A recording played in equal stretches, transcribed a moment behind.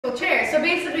Chairs. So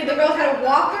basically the girls had to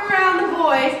walk around the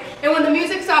boys, and when the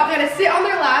music stopped, they had to sit on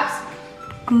their laps.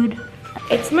 Good.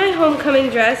 It's my homecoming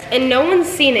dress, and no one's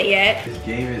seen it yet. Just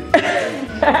gave it.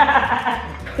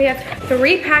 We have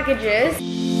 3 packages.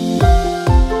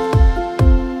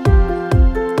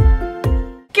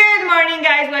 Good morning,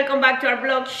 guys. Welcome back to our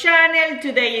vlog channel.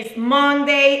 Today is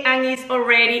Monday, and it's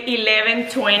already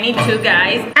 11:22,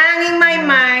 guys. And in my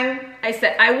mind, I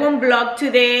said I won't vlog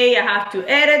today. I have to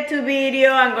edit the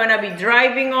video. I'm gonna be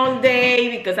driving all day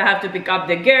because I have to pick up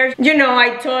the girls. You know,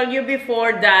 I told you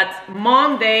before that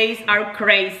Mondays are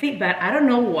crazy, but I don't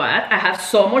know what. I have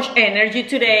so much energy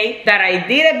today that I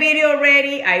did a video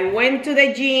already. I went to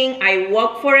the gym. I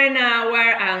walked for an hour,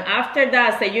 and after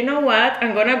that I said, you know what?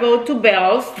 I'm gonna go to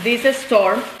Bell's, this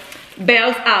store,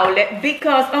 Bell's outlet,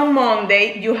 because on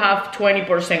Monday you have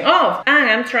 20% off, and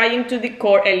I'm trying to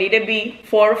decor a little bit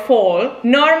for fall.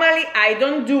 Normally I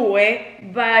don't do it,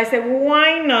 but I said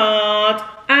why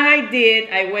not, and I did.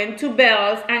 I went to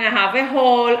Bell's and I have a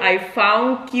haul. I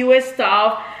found cute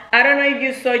stuff. I don't know if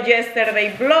you saw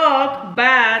yesterday vlog,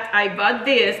 but I bought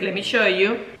this. Let me show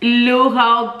you. Look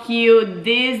how cute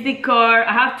this decor.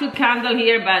 I have 2 candles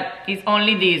here, but it's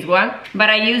only this one. But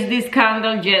I used this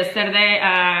candle yesterday,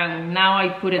 and now I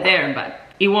put it there, but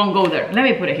it won't go there. Let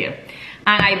me put it here.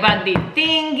 And I bought the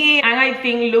thingy, and I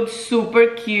think it looks super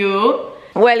cute.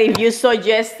 Well, if you saw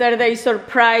yesterday's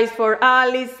surprise for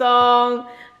Allison,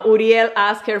 Uriel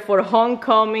asked her for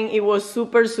homecoming. It was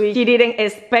super sweet. She didn't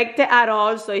expect it at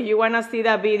all. So if you want to see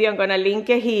that video, I'm going to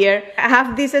link it here. I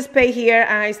have this space here,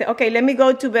 and I said, okay, let me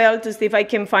go to Belle to see if I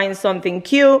can find something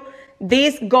cute.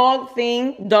 This gold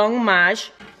thing don't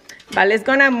match, but let's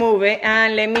gonna move it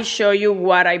and let me show you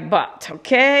what I bought,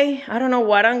 okay? I don't know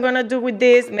what I'm gonna do with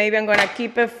this. Maybe I'm gonna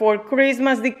keep it for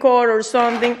Christmas decor or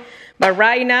something. But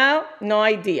right now, no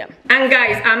idea. And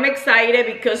guys, I'm excited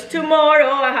because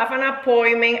tomorrow I have an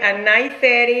appointment at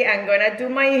 9:30. I'm gonna do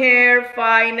my hair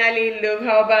finally. Look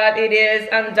how bad it is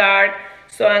and dark.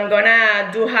 So I'm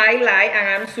gonna do highlight,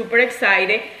 and I'm super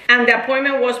excited. And the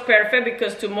appointment was perfect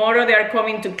because tomorrow they are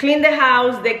coming to clean the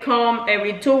house. They come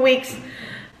every 2 weeks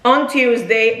on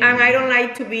Tuesday, and I don't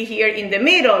like to be here in the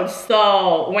middle.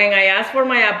 So when I asked for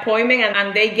my appointment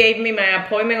and they gave me my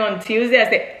appointment on Tuesday, I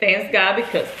said thanks God,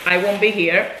 because I won't be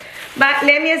here. But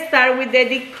let me start with the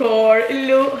decor.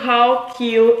 Look how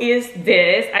cute is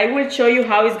this. I will show you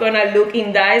how it's gonna look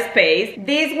in that space.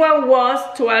 This one was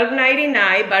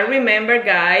 $12.99, but remember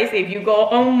guys, if you go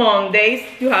on Mondays,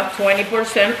 you have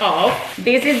 20% off.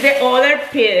 This is the other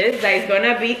piece that is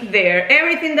gonna be there.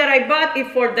 Everything that I bought is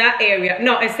for that area.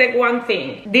 No, except one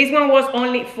thing. This one was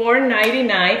only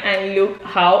 $4.99, and look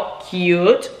how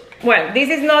cute. Well, this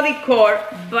is not decor,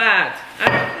 but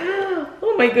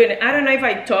oh my goodness, I don't know if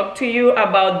I talked to you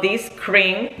about this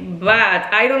cream, but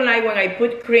I don't like when I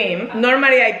put cream.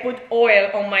 Normally I put oil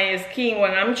on my skin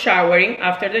when I'm showering,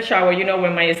 after the shower, you know,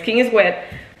 when my skin is wet.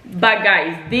 But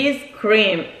guys, this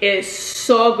cream is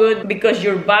so good because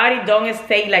your body don't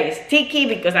stay like sticky,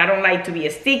 because I don't like to be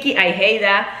sticky. I hate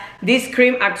that. This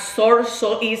cream absorbs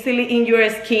so easily in your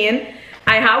skin.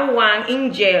 I have one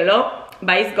in yellow,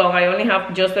 but it's gone. I only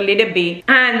have just a little bit,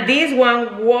 and this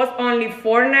one was only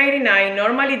 $4.99.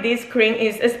 Normally this cream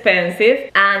is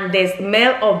expensive. And the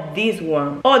smell of this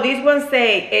one, oh, this one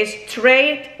say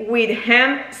straight with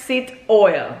hemp seed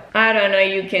oil. I don't know,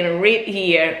 you can read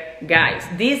here, guys.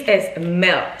 This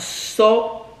smells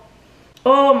so,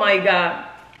 oh my God,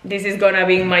 this is gonna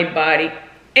be in my body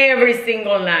every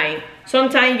single night.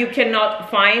 Sometimes you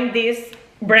cannot find this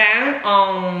brand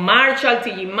on Marshall,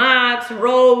 TJ Maxx,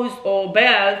 Rose, or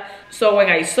Belle. So when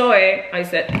I saw it, I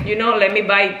said, you know, let me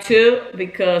buy 2,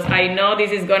 because I know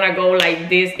this is gonna go like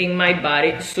this in my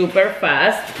body super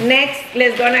fast. Next,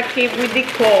 let's gonna keep with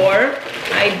decor.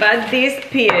 I bought this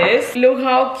piece. Look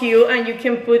how cute, and you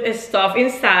can put stuff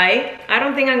inside. I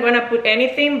don't think I'm gonna put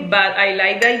anything, but I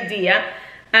like the idea.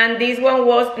 And this one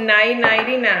was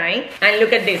 $9.99. And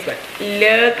look at this one.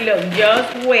 Look,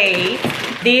 just wait.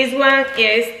 This one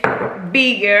is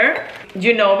bigger,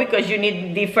 you know, because you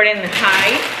need different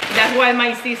height. That's why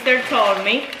my sister told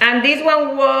me. And this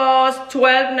one was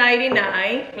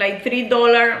 $12.99, like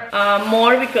 $3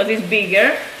 more because it's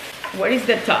bigger. Where is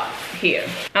the top? Here.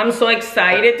 I'm so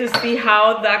excited to see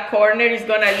how that corner is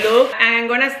gonna look. And I'm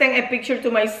gonna send a picture to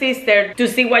my sister to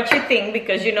see what she thinks,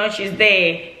 because you know she's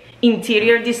the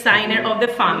interior designer of the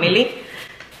family.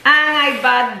 And I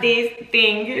bought this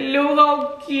thing. Look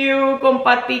how cute, con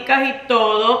paticas y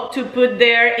todo, to put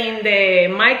there in the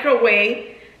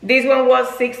microwave. This one was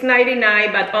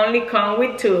 $6.99, but only come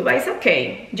with 2, but it's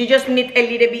okay. You just need a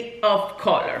little bit of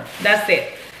color. That's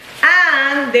it.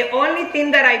 And the only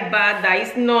thing that I bought that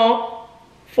is not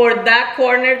for that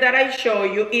corner that I show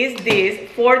you is this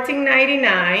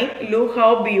 $14.99. Look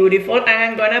how beautiful. And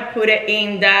I'm gonna put it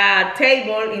in the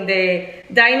table, in the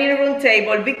dining room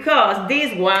table, because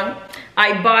this one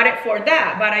I bought it for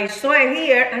that, but I saw it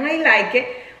here and I like it.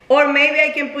 Or maybe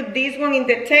I can put this one in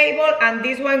the table and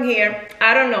this one here,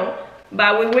 I don't know,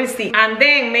 but we will see. And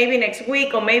then maybe next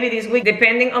week or maybe this week,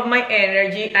 depending on my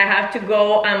energy, I have to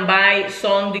go and buy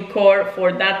some decor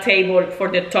for that table, for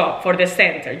the top, for the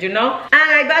center, you know. And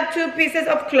I bought 2 pieces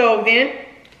of clothing.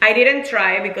 I didn't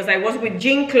try it because I was with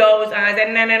jean clothes and I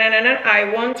said, no, I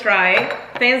won't try it.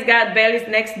 Thanks God, Belle is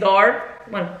next door.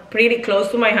 Well, pretty close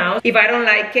to my house. If I don't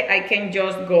like it, I can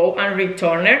just go and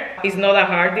return it. It's not that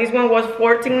hard. This one was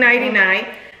 $14.99.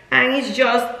 And it's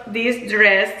just this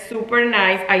dress, super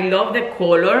nice. I love the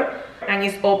color and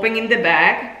it's open in the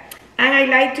back. And I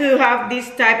like to have this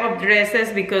type of dresses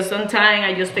because sometimes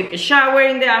I just take a shower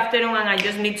in the afternoon and I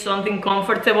just need something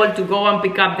comfortable to go and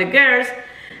pick up the girls.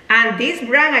 And this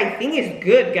brand I think is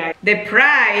good, guys. The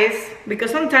price,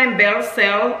 because sometimes Belle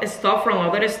sell stuff from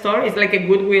other stores, it's like a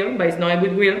Goodwill, but it's not a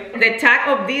Goodwill. The tag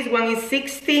of this one is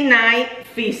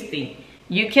 $69.50.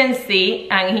 You can see,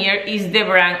 and here is the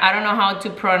brand. I don't know how to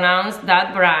pronounce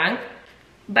that brand,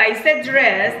 but it's a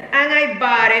dress, and I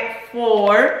bought it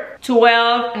for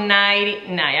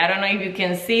 $12.99. I don't know if you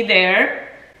can see there,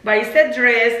 but it's a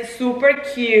dress, super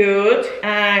cute,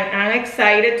 and I'm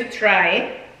excited to try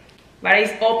it. But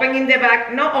it's open in the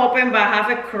back, not open, but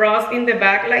have a cross in the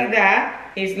back like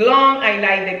that. It's long, I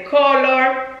like the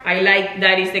color. I like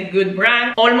that it's a good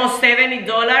brand. Almost $70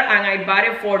 and I bought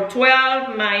it for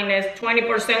 $12 minus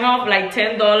 20% off, like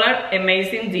 $10.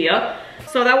 Amazing deal.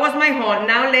 So that was my haul.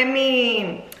 Now let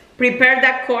me prepare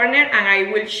that corner and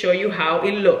I will show you how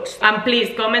it looks. And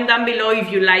please comment down below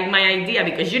if you like my idea,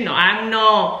 because you know I'm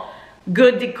not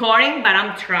good decoring, but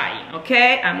I'm trying,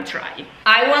 okay? I'm trying.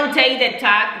 I won't take the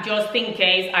tag just in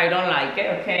case I don't like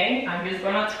it, okay? I'm just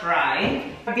gonna try.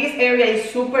 This area is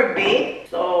super big,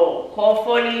 so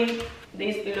hopefully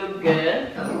this look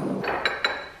good.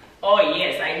 Oh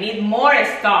yes, I need more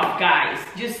stuff, guys.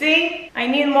 You see? I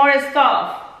need more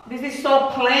stuff. This is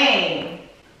so plain.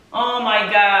 Oh my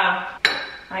God.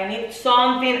 I need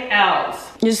something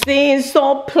else. You see, it's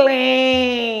so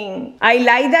plain. I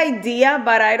like the idea,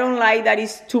 but I don't like that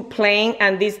it's too plain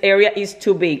and this area is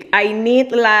too big. I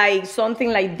need like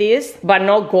something like this, but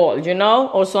not gold, you know?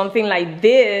 Or something like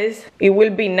this. It will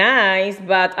be nice,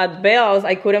 but at Belle's,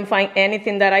 I couldn't find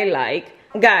anything that I like.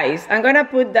 Guys, I'm gonna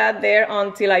put that there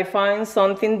until I find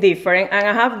something different. And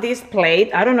I have this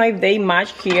plate. I don't know if they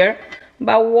match here,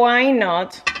 but why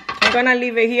not? I'm gonna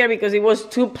leave it here because it was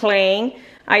too plain.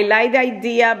 I like the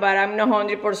idea, but I'm not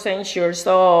 100% sure,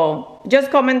 so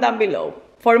just comment down below.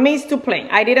 For me, it's too plain.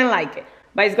 I didn't like it,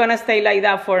 but it's gonna stay like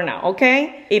that for now,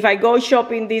 okay? If I go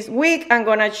shopping this week, I'm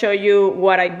gonna show you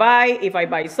what I buy, if I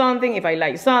buy something, if I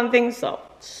like something, so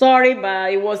sorry,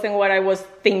 but it wasn't what I was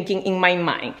thinking in my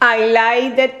mind. I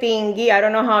like the thingy, I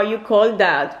don't know how you call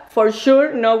that. For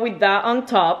sure, not with that on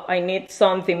top. I need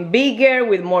something bigger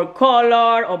with more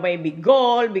color or maybe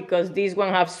gold, because this one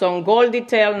has some gold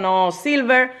detail, no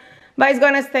silver. But it's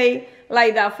gonna stay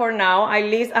like that for now. At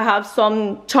least I have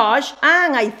some touch.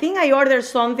 And I think I ordered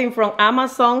something from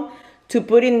Amazon to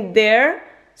put in there.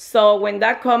 So when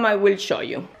that comes, I will show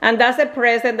you. And that's a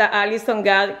present that Allison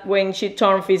got when she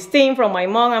turned 15 from my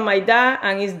mom and my dad,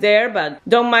 and it's there, but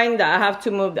don't mind that, I have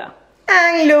to move that.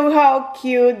 And look how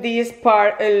cute this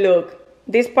part look.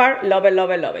 This part, love it, love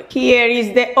it, love it. Here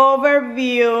is the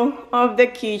overview of the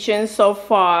kitchen so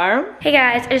far. Hey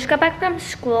guys, I just got back from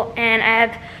school and I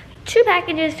have 2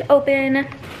 packages to open.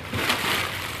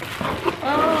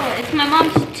 Oh, it's my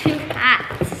mom's 2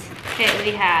 hats. Okay,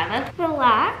 we have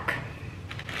black.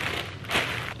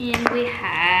 And we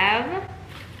have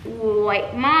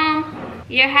white. Mom,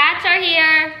 your hats are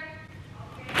here.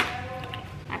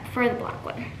 I prefer the black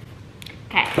one.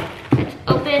 Okay, let's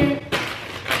open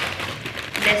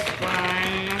this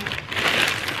one.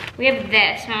 We have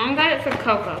this. My mom got it for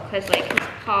Coco because like his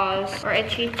paws are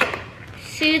itchy.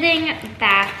 Soothing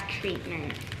bath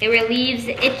treatment. It relieves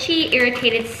itchy,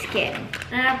 irritated skin.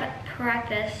 I have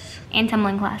practice and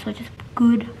tumbling class, which is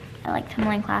good. I like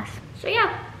tumbling class. So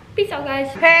yeah. Peace out, guys.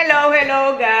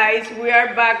 Hello guys. We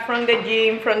are back from the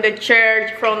gym, from the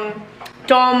church, from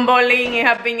tumbling. It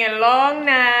has been a long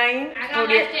night. I got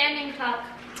my standing cup.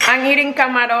 I'm eating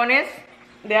camarones.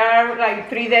 They are like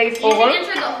 3 days old. You can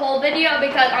enter the whole video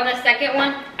because on the second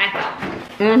one, I fell.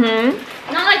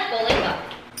 Not like fully, but.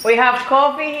 We have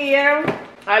coffee here.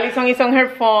 Allison is on her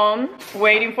phone,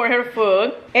 waiting for her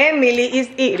food. Emily is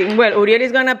eating. Well, Uriel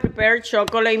is gonna prepare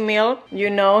chocolate milk. You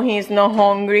know, he's not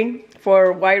hungry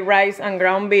for white rice and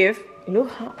ground beef. Look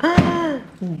how,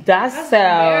 that's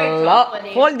very a lot.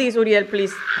 chocolatey. Hold this, Uriel,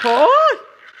 please. Hold.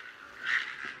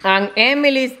 And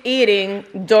Emily's eating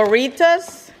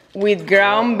Doritos with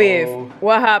ground beef.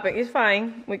 What happened? It's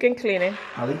fine. We can clean it.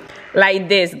 Ali? Like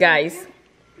this, guys.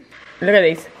 Look at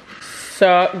this.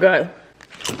 So good.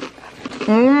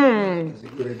 Mmm. That's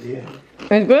a good idea.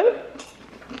 It's good?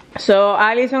 So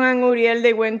Alison and Uriel,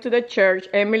 they went to the church.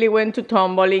 Emily went to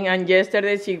tumbling, and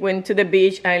yesterday she went to the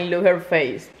beach, and look her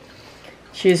face.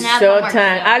 She's Now so don't work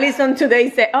tan. it out. Alison today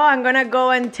said, oh, I'm gonna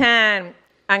go and tan.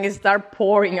 And it started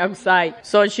pouring outside.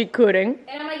 So she couldn't.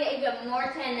 And I'm gonna get even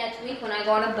more tan next week when I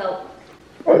go on a boat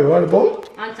Oh, you want a boat?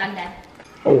 on Sunday.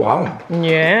 Oh, wow.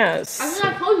 Yes. I was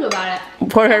not told you about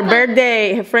it. For her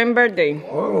birthday, her friend's birthday.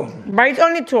 Oh. But it's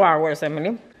only 2 hours,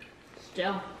 Emily.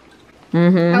 Still.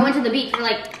 Mm-hmm. I went to the beach for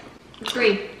like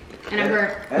 3 and I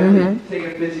burnt. And take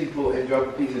a fishing pole and drop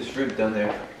a piece of shrimp down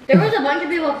there. There was a bunch of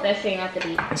people fishing at the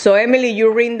beach. So Emily,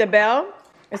 you ring the bell.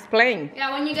 Explain.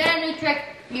 Yeah, when you get a new trick,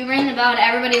 you ring the bell and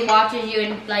everybody watches you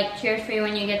and like cheers for you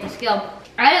when you get the skill.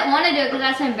 I didn't want to do it because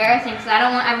that's embarrassing because I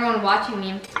don't want everyone watching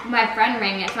me. My friend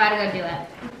rang it, so I had to go do it.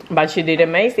 But she did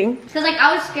amazing. Because like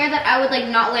I was scared that I would like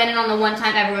not land it on the one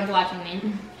time everyone's watching me.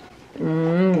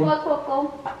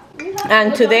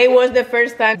 And today was the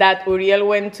first time that Uriel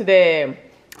went to the,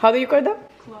 how do you call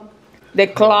that? Club. The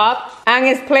club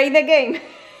and played the game.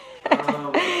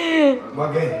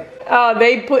 What game? Oh,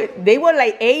 they were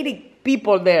like 80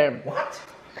 people there. What?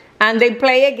 And they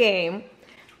play a game.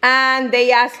 And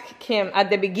they asked him at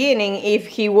the beginning if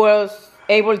he was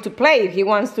able to play, if he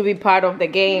wants to be part of the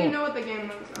game. You know what the game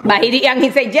was. But and he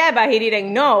said yeah, but he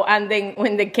didn't know. And then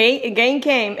when the game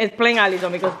came, explain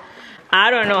Alison, because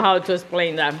I don't know how to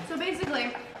explain that. So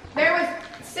basically, there was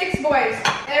 6 boys,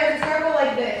 and there was a circle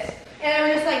like this. And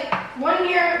it was just like, one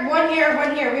here, one here,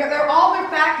 one here. They're all, their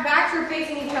backs were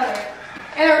facing each other.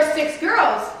 And there were 6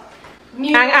 girls.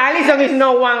 And Alison is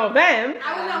not one of them.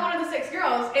 I was not one of the 6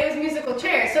 girls. It was musical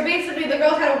chairs. So basically, the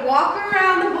girls had to walk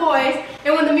around the boys,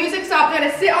 and when the music stopped, they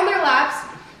had to sit on their laps,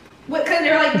 because they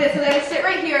were like this. So they had to sit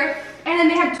right here, and then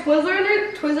they had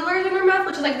Twizzlers in their mouth,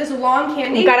 which is like this long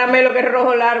candy. Un caramelo que es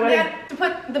rojo largo. They had to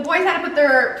put, the boys had to put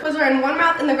their Twizzler in one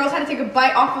mouth, and the girls had to take a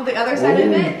bite off of the other side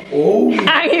of it. Oh.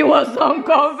 And he was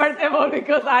uncomfortable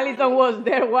because Alison was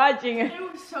there watching it. It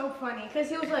was so funny, because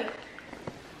he was like,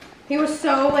 he was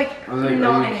so like, I was like,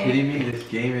 not are in you it. kidding me? This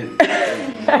game is...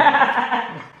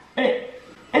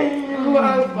 Oh,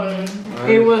 that was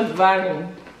funny. It was funny.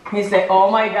 He said, oh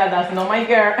my God, that's not my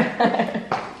girl.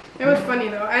 It was funny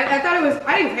though. I thought it was,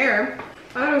 I didn't care.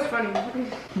 I thought it was funny.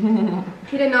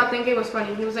 He did not think it was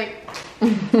funny. He was like,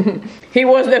 He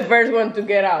was the first one to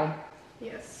get out.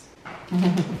 yes.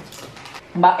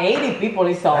 But 80 people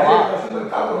is a lot.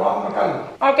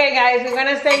 Okay guys, we're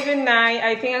gonna say goodnight.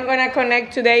 I think I'm gonna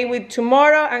connect today with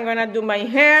tomorrow. I'm gonna do my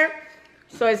hair.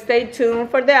 So stay tuned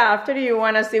for the after. You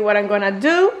wanna see what I'm gonna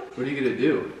do? What are you gonna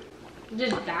do?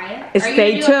 Just diet.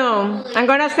 Stay tuned. I'm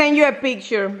gonna send you a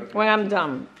picture when I'm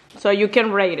done, so you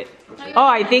can rate it. Oh,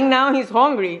 I think now he's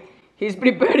hungry. He's I was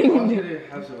preparing. gonna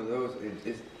have some of those.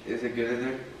 Is it good in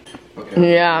there?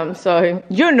 Okay. Yeah, so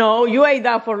you ate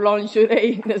that for lunch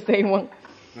today, the same one.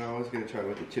 No, I was gonna try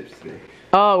with the chips today.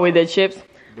 Oh, with the chips.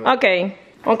 Okay.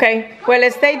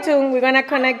 Well, stay tuned. We're gonna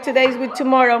connect today with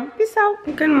tomorrow. Peace out.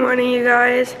 Good morning, you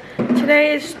guys.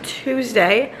 Today is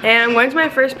Tuesday, and I'm going to my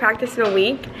first practice in a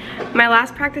week. My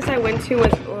last practice I went to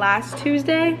was last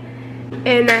Tuesday,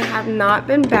 and I have not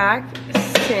been back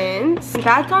since.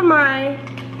 That's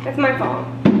my fault.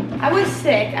 I was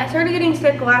sick. I started getting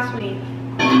sick last week.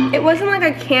 It wasn't like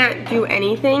I can't do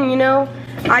anything, you know.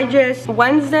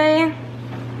 Wednesday,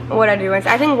 what did I do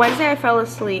Wednesday? I think Wednesday I fell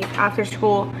asleep after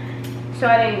school, so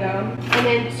I didn't go. And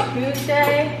then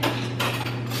Thursday,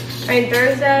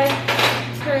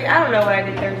 I don't know what I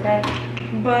did Thursday,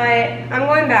 but I'm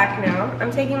going back now.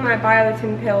 I'm taking my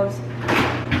biotin pills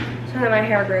so that my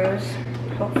hair grows,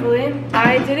 hopefully.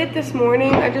 I did it this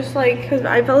morning. I just because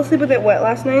I fell asleep with it wet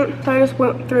last night, so I just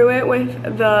went through it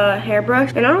with the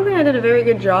hairbrush, and I don't think I did a very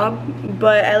good job,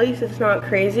 but at least it's not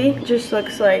crazy. It just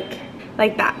looks like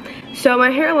that. So my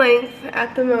hair length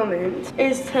at the moment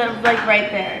is to right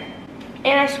there.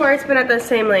 And I swear it's been at the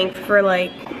same length for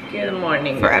Good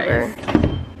morning, forever. guys.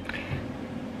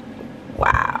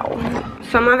 Wow.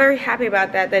 So I'm not very happy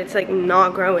about that it's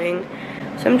not growing.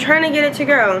 So I'm trying to get it to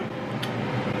grow.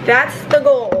 That's the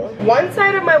goal. One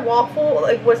side of my waffle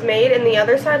was made and the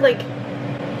other side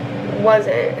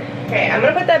wasn't. Okay, I'm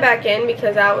gonna put that back in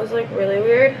because that was really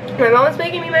weird. My mom was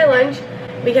making me my lunch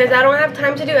because I don't have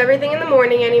time to do everything in the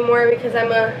morning anymore because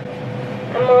I'm a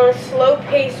I'm on a slow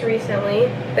pace recently.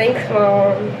 Thanks,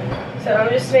 Mom. So I'm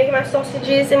just making my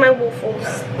sausages and my waffles.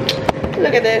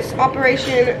 Look at this.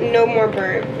 Operation No More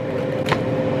Burnt.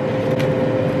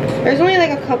 There's only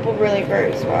like a couple really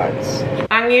burnt spots.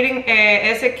 I'm eating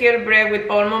Ezekiel bread with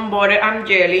almond butter and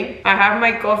jelly. I have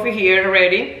my coffee here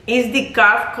ready. It's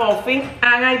decaf coffee,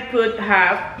 and I put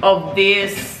half of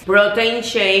this protein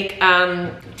shake.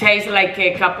 Tastes like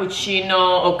a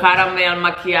cappuccino or caramel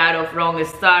macchiato from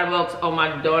Starbucks or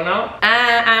McDonald's.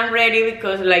 And I'm ready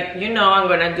because, like, you know, I'm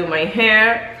gonna do my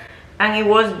hair, and it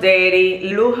was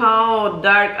dirty. Look how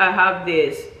dark I have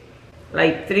this.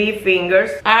 Like 3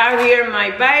 fingers. I have here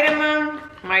my vitamin,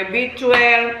 my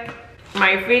B12,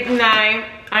 my Fit9, and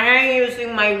I'm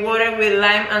using my water with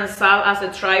lime and salt as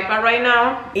a tripod right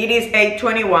now. It is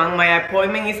 8:21. My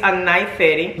appointment is at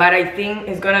 9:30, but I think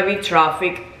it's gonna be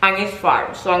traffic and it's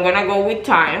far, so I'm gonna go with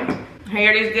time.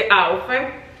 Here is the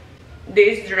outfit.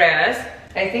 This dress,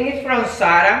 I think it's from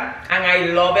Zara, and I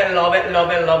love it, love it, love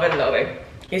it, love it, love it.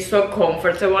 It's so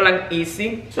comfortable and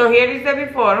easy. So here is the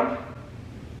before.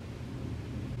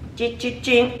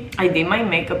 I did my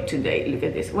makeup today. Look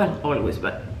at this. Well, always,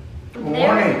 but. Good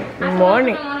morning. Good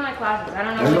morning. One of my classes. I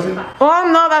don't know which class.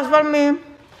 Oh no, that's for me.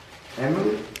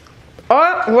 Emily?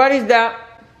 Oh, what is that?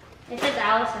 It says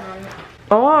Allison on it.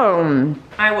 Oh,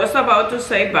 I was about to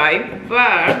say bye,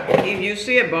 but if you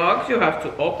see a box, you have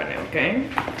to open it, okay?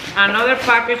 Another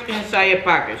package inside a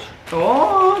package.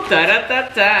 Oh,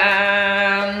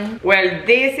 ta-da-ta-ta. Well,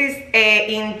 this is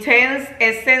a Intense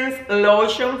Essence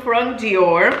Lotion from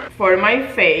Dior for my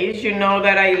face. You know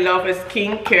that I love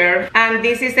skincare. And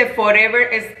this is a Forever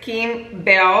Skin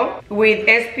Bell with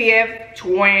SPF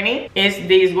 20. It's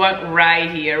this one right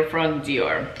here from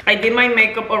Dior. I did my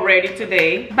makeup already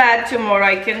today, but tomorrow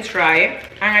I can try it.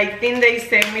 And I think they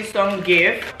sent me some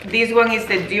gift. This one is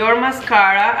the Dior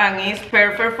mascara, and it's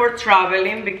perfect for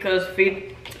traveling because fit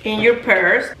in your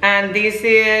purse. And this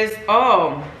is,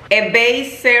 oh, a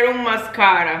base serum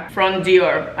mascara from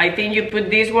Dior. I think you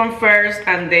put this one first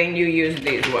and then you use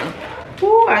this one.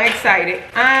 Ooh, I'm excited.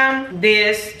 And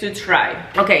this to try.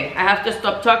 Okay, I have to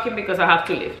stop talking because I have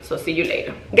to leave. So see you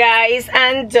later. Guys,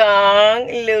 I'm done.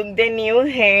 Look, the new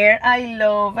hair. I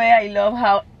love it. I love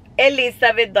how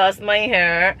Elizabeth does my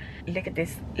hair. Look at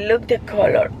this. Look the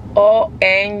color.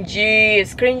 OMG.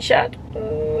 Screenshot.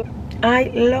 Ooh,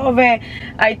 I love it.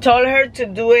 I told her to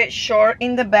do it short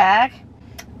in the back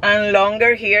and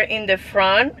longer here in the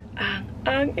front.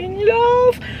 I'm in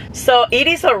love. So it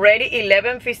is already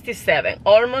 11:57,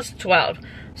 almost 12.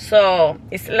 So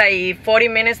it's like 40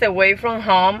 minutes away from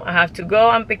home. I have to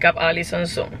go and pick up Allison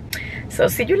soon. So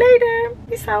see you later.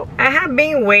 Peace out. I have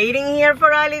been waiting here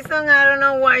for Allison. I don't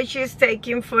know why she's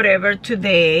taking forever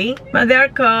today, but they're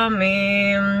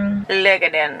coming. Look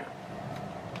at them.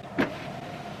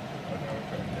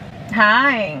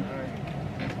 Hi.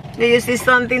 Do you see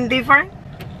something different?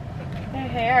 Their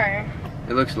hair.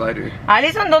 It looks lighter.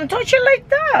 Allison, don't touch it like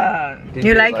that. Did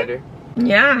You get like lighter? it?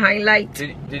 Yeah, highlight.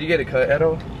 Did you get a cut at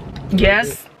all?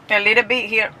 Yes, a little bit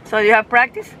here. So you have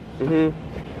practice?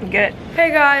 Mm-hmm. Good.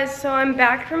 Hey guys, so I'm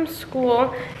back from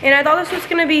school and I thought this was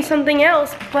gonna be something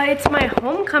else, but it's my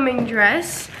homecoming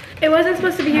dress. It wasn't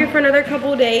supposed to be here for another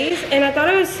couple days and I thought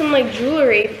it was some like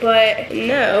jewelry, but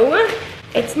no.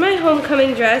 It's my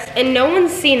homecoming dress and no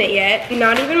one's seen it yet,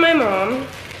 not even my mom.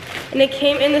 And it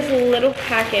came in this little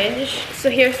package. So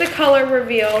here's the color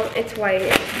reveal. It's white.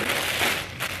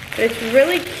 It's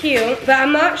really cute, but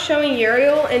I'm not showing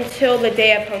Uriel until the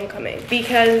day of homecoming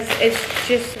because it's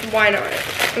just, why not?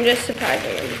 I'm just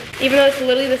surprising him. Even though it's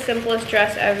literally the simplest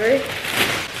dress ever,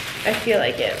 I feel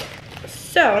like it.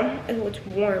 So, oh, it's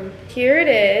warm. Here it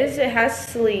is. It has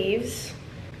sleeves.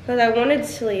 Because I wanted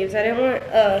sleeves. I didn't want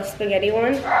a spaghetti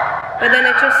one. But then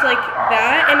it's just like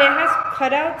that. And it has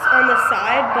cutouts on the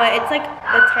side, but it's like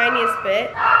the tiniest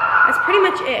bit. That's pretty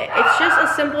much it. It's just a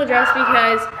simple dress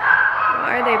because,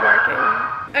 why are they barking?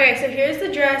 Okay, so here's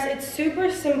the dress. It's super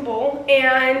simple.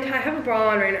 And I have a bra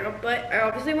on right now, but I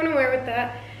obviously want to wear it with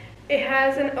that. It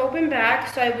has an open back,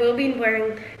 so I will be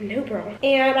wearing no bra.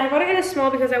 And I bought it in a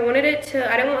small because I wanted it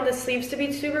to, I didn't want the sleeves to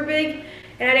be super big.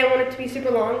 And I didn't want it to be super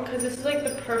long because this is like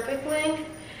the perfect length.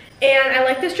 And I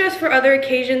like this dress for other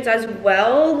occasions as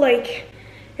well. Like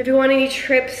if you want any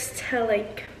trips to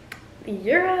like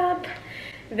Europe,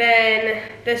 then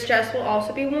this dress will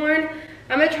also be worn.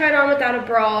 I'm gonna try it on without a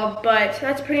bra, but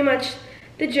that's pretty much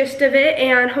the gist of it.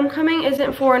 And homecoming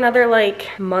isn't for another like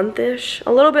month-ish,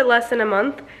 a little bit less than a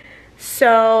month.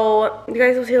 So you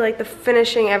guys will see like the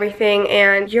finishing everything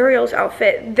and Uriel's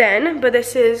outfit then, but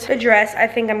this is a dress I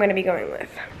think I'm gonna be going with.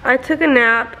 I took a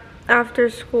nap after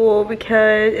school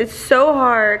because it's so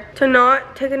hard to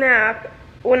not take a nap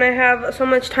when I have so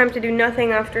much time to do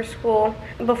nothing after school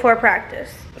before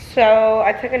practice. So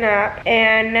I took a nap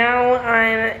and now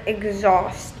I'm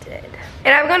exhausted.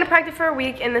 And I've gone to practice for a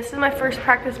week and this is my first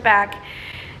practice back.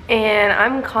 And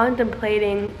I'm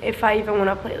contemplating if I even want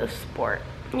to play this sport.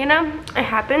 You know, it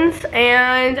happens.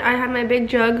 And I have my big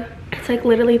jug. It's like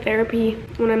literally therapy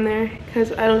when I'm there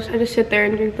because I just sit there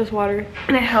and drink this water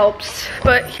and it helps.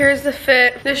 But here's the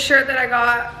fit. This shirt that I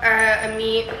got at a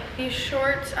meet. These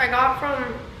shorts I got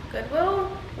from Goodwill.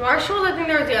 Marshalls, I think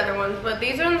there was the other ones, but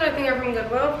these ones I think are from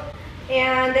Goodwill.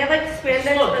 And they have like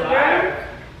spandex under.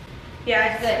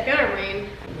 Yeah, it's gonna rain.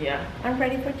 Yeah, I'm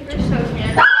ready for you. They're so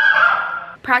tan.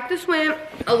 Practice went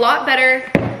a lot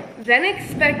better than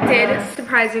expected,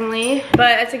 surprisingly,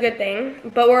 but it's a good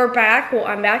thing. But we're back. Well,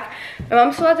 I'm back. My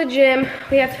mom's still at the gym.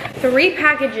 We have 3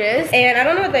 packages, and I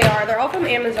don't know what they are. They're all from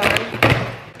Amazon.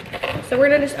 So we're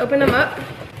gonna just open them up.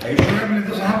 Are you sure Emily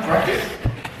doesn't have practice?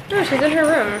 No, she's in her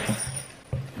room.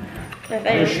 I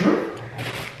Are you think.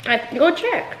 sure? Go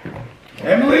check.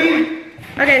 Emily?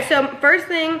 Okay, so first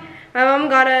thing, my mom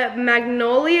got a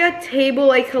Magnolia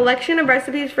table, a collection of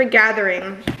recipes for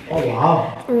gathering. Oh,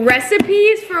 wow.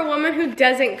 Recipes for a woman who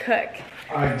doesn't cook.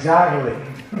 Exactly.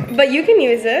 But you can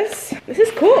use this. This is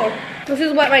cool. This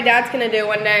is what my dad's gonna do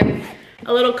one day.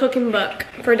 A little cooking book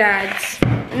for dads.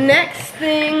 Next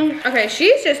thing, okay,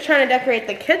 she's just trying to decorate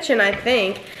the kitchen, I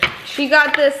think. She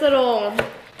got this little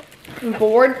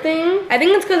board thing. I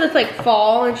think it's because it's like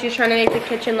fall and she's trying to make the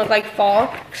kitchen look like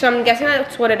fall. So I'm guessing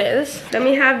that's what it is. Then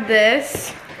we have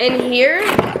this. In here,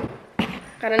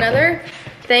 got another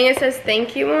thing. It says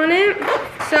thank you on it.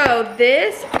 So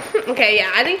this, okay,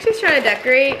 yeah, I think she's trying to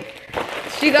decorate.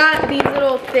 She got these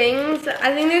little things.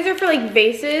 I think these are for like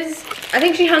vases. I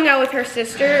think she hung out with her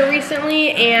sister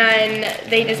recently and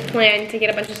they just planned to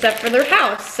get a bunch of stuff for their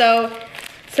house. So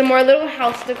some more little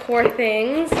house decor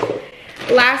things.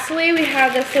 Lastly, we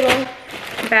have this little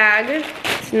bag.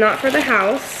 It's not for the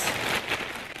house,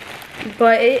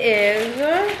 but it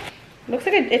is, looks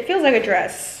like it feels like a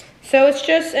dress. So it's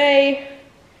just a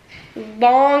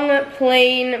long,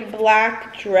 plain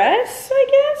black dress,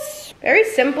 I guess. Very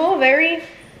simple, very,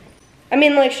 I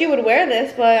mean, like she would wear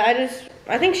this, but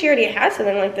I think she already has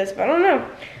something like this, but I don't know.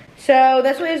 So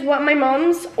this is what my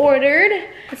mom's ordered.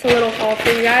 It's a little haul for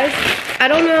you guys. I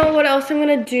don't know what else I'm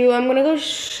gonna do. I'm gonna go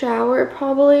shower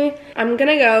probably. I'm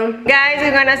gonna go. Guys,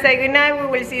 we're gonna say goodnight. We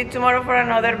will see you tomorrow for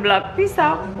another vlog. Peace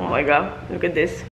out. Oh my god, look at this.